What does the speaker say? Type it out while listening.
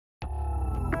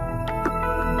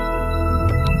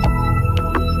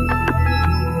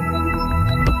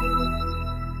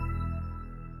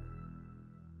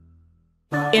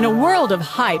In a world of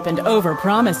hype and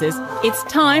over-promises, it's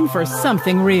time for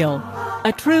something real.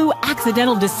 A true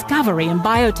accidental discovery in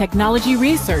biotechnology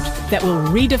research that will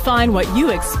redefine what you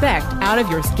expect out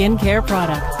of your skincare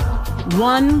products.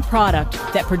 One product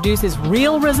that produces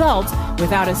real results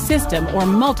without a system or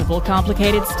multiple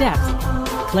complicated steps.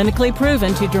 Clinically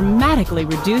proven to dramatically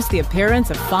reduce the appearance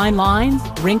of fine lines,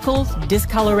 wrinkles,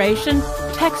 discoloration,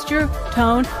 texture,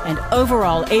 tone, and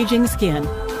overall aging skin.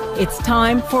 It's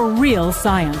time for real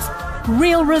science,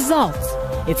 real results.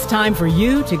 It's time for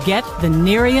you to get the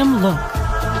Nerium look.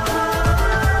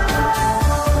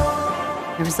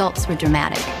 The results were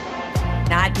dramatic.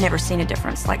 I'd never seen a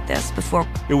difference like this before.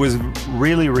 It was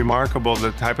really remarkable,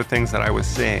 the type of things that I was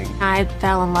seeing. I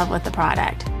fell in love with the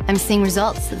product. I'm seeing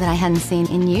results that I hadn't seen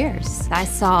in years. I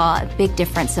saw a big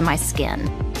difference in my skin.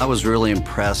 I was really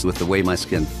impressed with the way my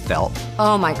skin felt.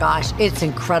 Oh my gosh, it's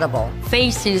incredible.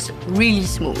 Face is really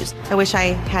smooth. I wish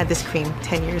I had this cream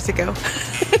 10 years ago.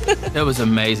 It was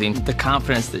amazing. The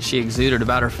confidence that she exuded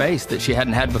about her face that she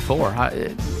hadn't had before.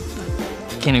 I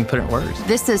can't even put it in words.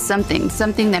 This is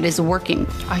something that is working.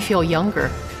 I feel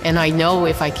younger, and I know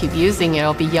if I keep using it,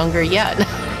 I'll be younger yet.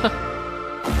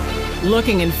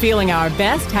 Looking and feeling our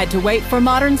best had to wait for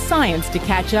modern science to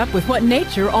catch up with what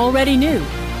nature already knew.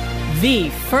 The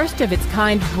first of its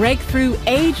kind breakthrough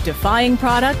age-defying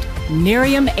product,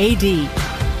 Nerium AD.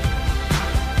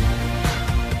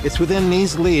 It's within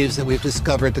these leaves that we've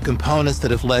discovered the components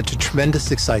that have led to tremendous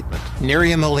excitement.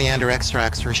 Nerium oleander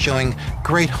extracts are showing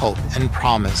great hope and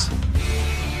promise.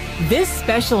 This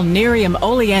special Nerium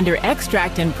oleander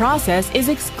extract and process is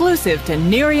exclusive to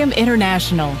Nerium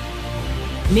International.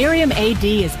 Nerium AD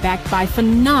is backed by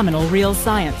phenomenal real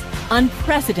science,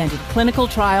 unprecedented clinical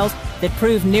trials that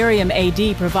prove Nerium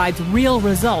AD provides real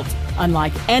results,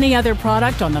 unlike any other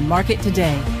product on the market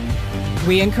today.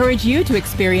 We encourage you to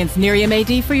experience Nerium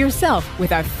AD for yourself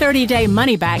with our 30-day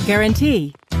money-back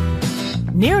guarantee.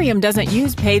 Nerium doesn't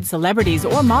use paid celebrities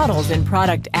or models in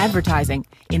product advertising.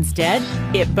 Instead,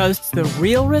 it boasts the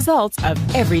real results of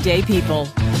everyday people.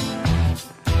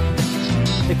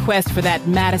 The quest for that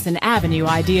Madison Avenue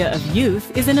idea of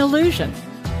youth is an illusion.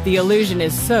 The illusion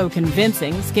is so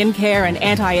convincing, skincare and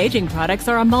anti-aging products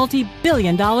are a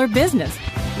multi-billion-dollar business,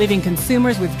 leaving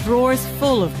consumers with drawers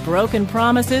full of broken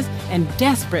promises and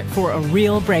desperate for a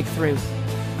real breakthrough.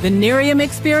 The Nerium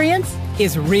experience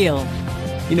is real.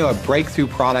 You know, a breakthrough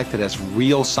product that has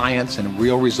real science and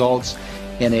real results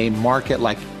in a market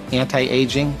like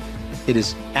anti-aging, it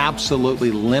is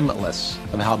absolutely limitless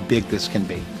of how big this can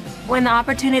be. When the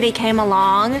opportunity came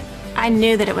along, I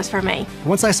knew that it was for me.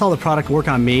 Once I saw the product work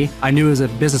on me, I knew it was a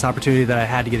business opportunity that I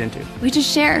had to get into. We just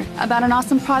share about an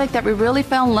awesome product that we really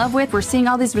fell in love with. We're seeing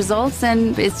all these results,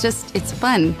 and it's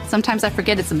fun. Sometimes I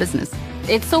forget it's a business.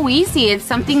 It's so easy. It's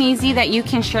something easy that you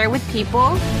can share with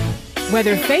people.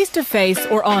 Whether face-to-face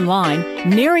or online,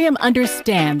 Nerium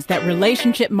understands that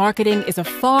relationship marketing is a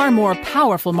far more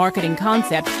powerful marketing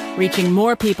concept, reaching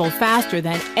more people faster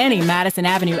than any Madison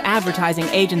Avenue advertising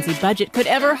agency budget could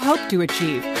ever hope to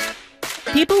achieve.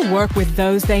 People work with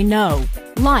those they know,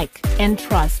 like, and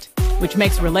trust, which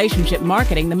makes relationship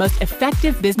marketing the most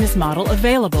effective business model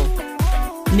available.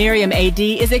 Nerium AD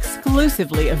is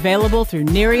exclusively available through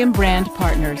Nerium brand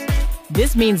partners.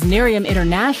 This means Nerium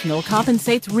International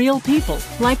compensates real people,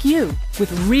 like you, with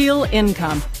real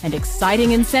income and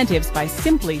exciting incentives by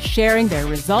simply sharing their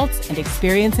results and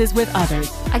experiences with others.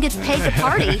 I get paid to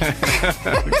party.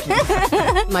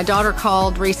 My daughter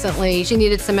called recently. She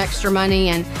needed some extra money,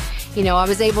 and I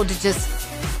was able to just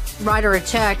write her a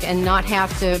check and not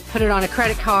have to put it on a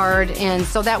credit card, and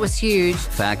so that was huge.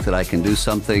 The fact that I can do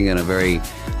something in a very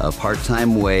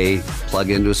part-time way, plug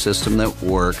into a system that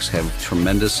works, have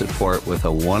tremendous support with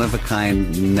a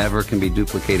one-of-a-kind, never can be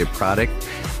duplicated product,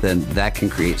 then that can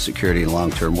create security and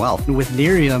long-term wealth. With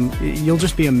Nerium, you'll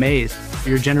just be amazed.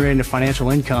 You're generating a financial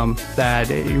income that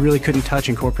you really couldn't touch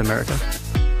in corporate America.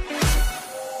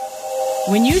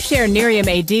 When you share Nerium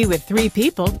AD with 3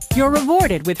 people, you're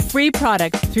rewarded with free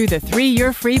products through the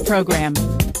 3-year free program.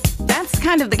 That's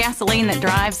kind of the gasoline that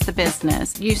drives the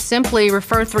business. You simply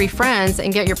refer 3 friends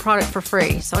and get your product for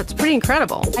free, so it's pretty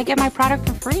incredible. I get my product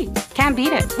for free. Can't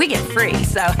beat it. We get free,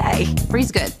 so hey.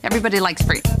 Free's good. Everybody likes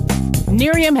free.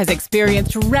 Nerium has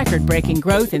experienced record-breaking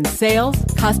growth in sales,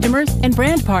 customers, and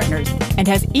brand partners, and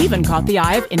has even caught the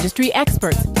eye of industry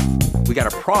experts. We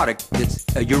got a product that's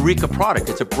a eureka product.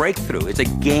 It's a breakthrough. It's a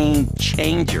game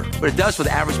changer. What it does for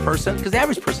the average person, because the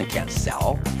average person can't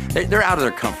sell. They're out of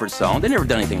their comfort zone. They've never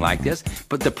done anything like this.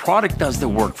 But the product does the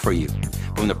work for you.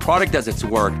 But when the product does its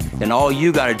work, then all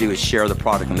you got to do is share the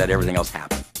product and let everything else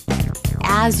happen.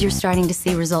 As you're starting to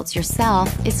see results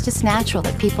yourself, it's just natural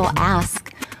that people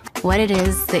ask, what it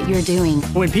is that you're doing.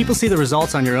 When people see the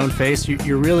results on your own face,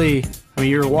 you're really,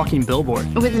 you're a walking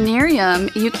billboard. With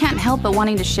Nerium, you can't help but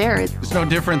wanting to share it. It's no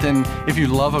different than if you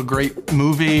love a great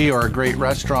movie or a great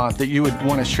restaurant, that you would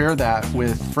want to share that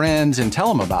with friends and tell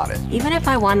them about it. Even if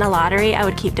I won the lottery, I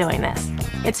would keep doing this.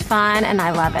 It's fun and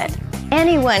I love it.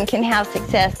 Anyone can have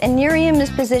success, and Nerium is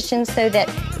positioned so that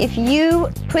if you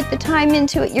put the time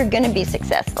into it, you're going to be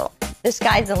successful. The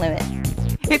sky's the limit.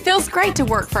 It feels great to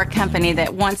work for a company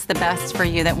that wants the best for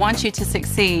you, that wants you to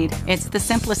succeed. It's the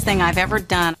simplest thing I've ever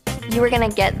done. You are going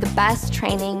to get the best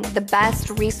training, the best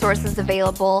resources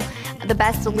available, the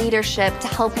best leadership to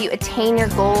help you attain your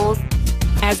goals.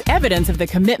 As evidence of the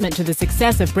commitment to the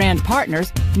success of brand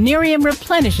partners, Nerium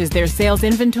replenishes their sales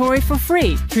inventory for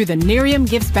free through the Nerium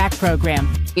Gives Back program.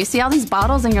 You see all these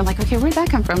bottles and you're like, okay, where'd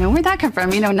that come from? And where'd that come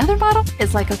from? You know, another bottle?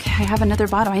 It's like, okay, I have another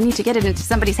bottle. I need to get it into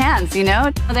somebody's hands, you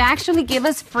know? They actually give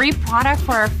us free product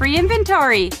for our free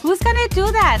inventory. Who's gonna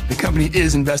do that? The company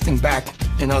is investing back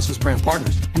in us as brand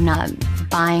partners. I'm not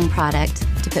buying product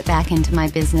to put back into my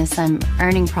business. I'm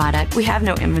earning product. We have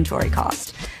no inventory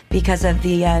cost because of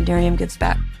the Nerium Gives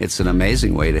Back. It's an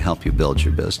amazing way to help you build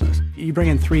your business. You bring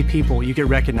in 3 people, you get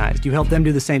recognized. You help them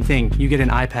do the same thing, you get an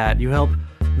iPad. You help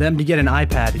them to get an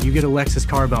iPad, you get a Lexus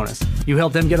car bonus. You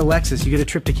help them get a Lexus, you get a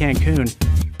trip to Cancun.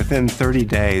 Within 30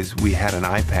 days, we had an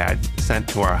iPad sent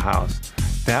to our house.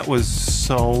 That was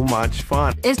so much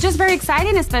fun. It's just very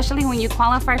exciting, especially when you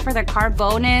qualify for the car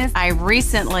bonus. I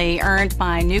recently earned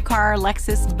my new car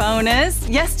Lexus bonus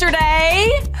yesterday,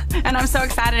 and I'm so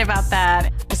excited about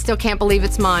that. I still can't believe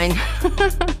it's mine.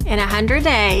 In 100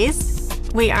 days,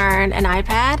 we earned an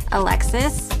iPad, a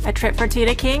Lexus, a trip for 2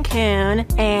 to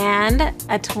Cancun, and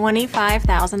a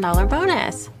 $25,000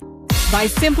 bonus. By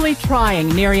simply trying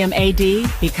Nerium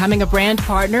AD, becoming a brand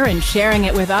partner, and sharing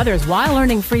it with others while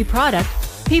earning free product,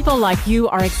 people like you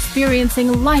are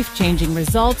experiencing life-changing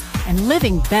results and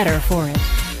living better for it.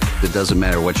 It doesn't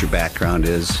matter what your background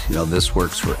is, this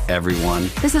works for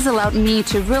everyone. This has allowed me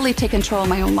to really take control of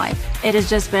my own life. It has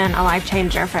just been a life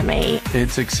changer for me.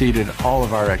 It's exceeded all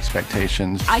of our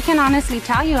expectations. I can honestly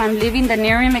tell you I'm living the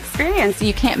Nerium experience.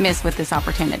 You can't miss with this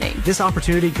opportunity. This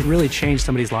opportunity could really change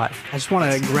somebody's life. I just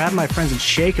want to grab my friends and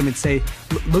shake them and say,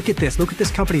 look at this, look what this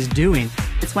company's doing.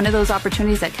 It's one of those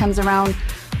opportunities that comes around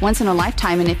once in a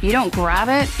lifetime, and if you don't grab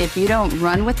it, if you don't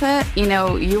run with it,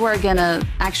 you are gonna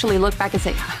actually look back and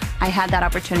say, I had that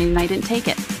opportunity and I didn't take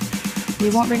it.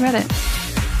 You won't regret it.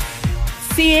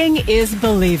 Seeing is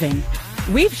believing.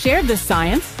 We've shared the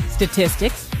science,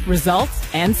 statistics, results,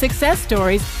 and success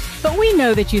stories, but we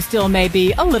know that you still may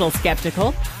be a little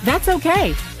skeptical. That's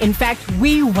okay. In fact,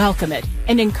 we welcome it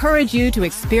and encourage you to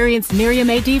experience Nerium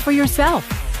AD for yourself.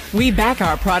 We back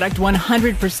our product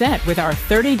 100% with our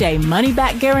 30-day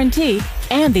money-back guarantee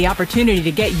and the opportunity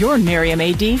to get your Nerium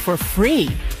AD for free.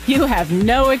 You have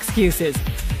no excuses,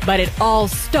 but it all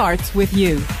starts with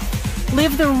you.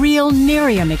 Live the real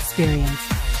Nerium experience.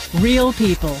 Real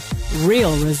people,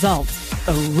 real results,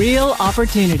 a real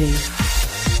opportunity.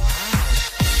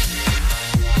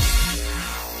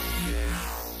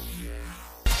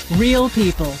 Real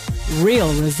people,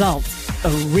 real results, a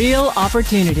real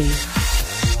opportunity.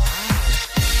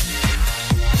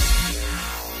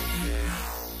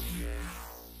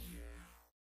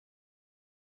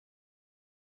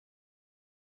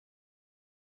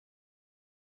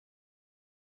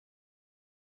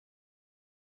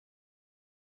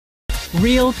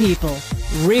 Real people,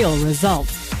 real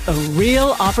results, a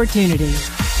real opportunity.